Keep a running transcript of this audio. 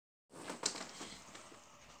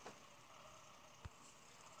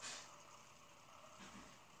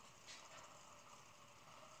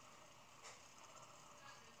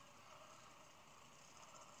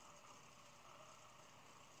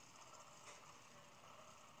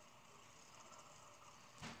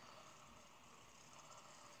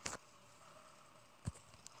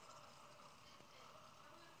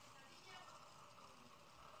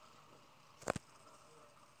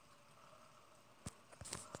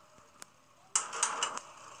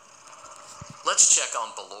Let's check on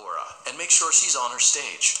Ballora and make sure she's on her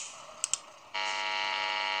stage.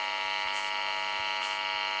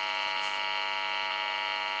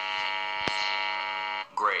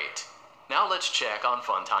 Great. Now let's check on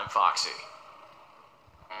Funtime Foxy.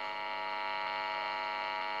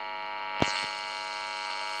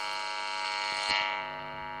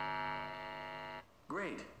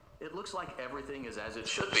 Great. It looks like everything is as it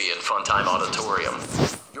should be in Funtime Auditorium.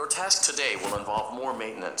 Your task today will involve more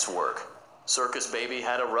maintenance work. Circus Baby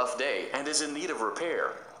had a rough day and is in need of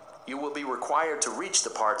repair. You will be required to reach the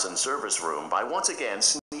parts and service room by once again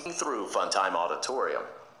sneaking through Funtime Auditorium.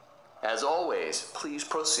 As always, please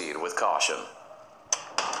proceed with caution.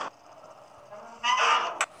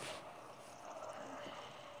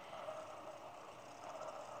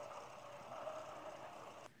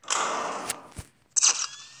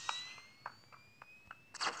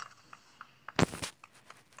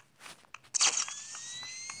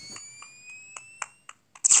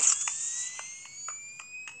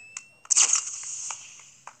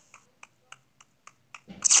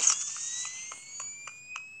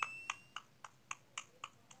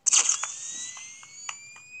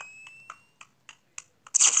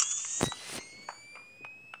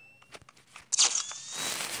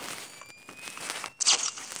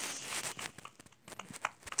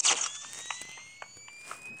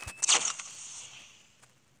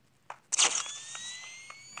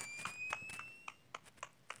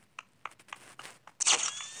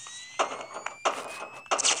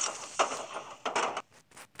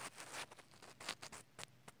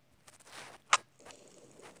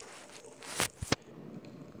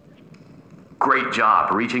 Great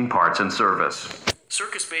job reaching parts and service.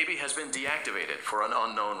 Circus Baby has been deactivated for an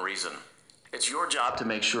unknown reason. It's your job to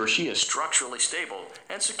make sure she is structurally stable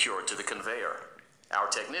and secured to the conveyor. Our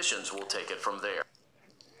technicians will take it from there.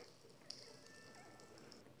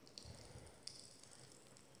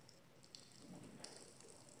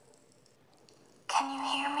 Can you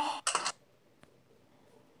hear me?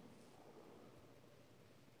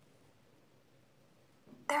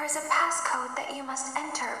 There is a passcode that you must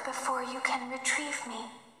enter before you can retrieve me.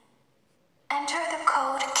 Enter the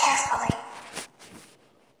code carefully.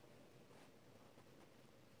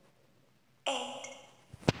 8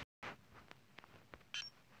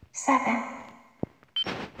 7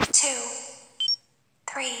 2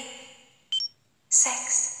 3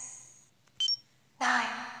 6 9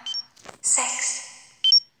 6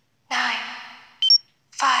 9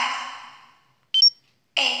 5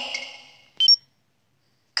 8.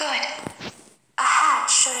 Good. A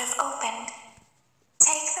hatch should have opened.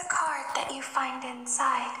 Take the card that you find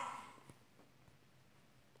inside.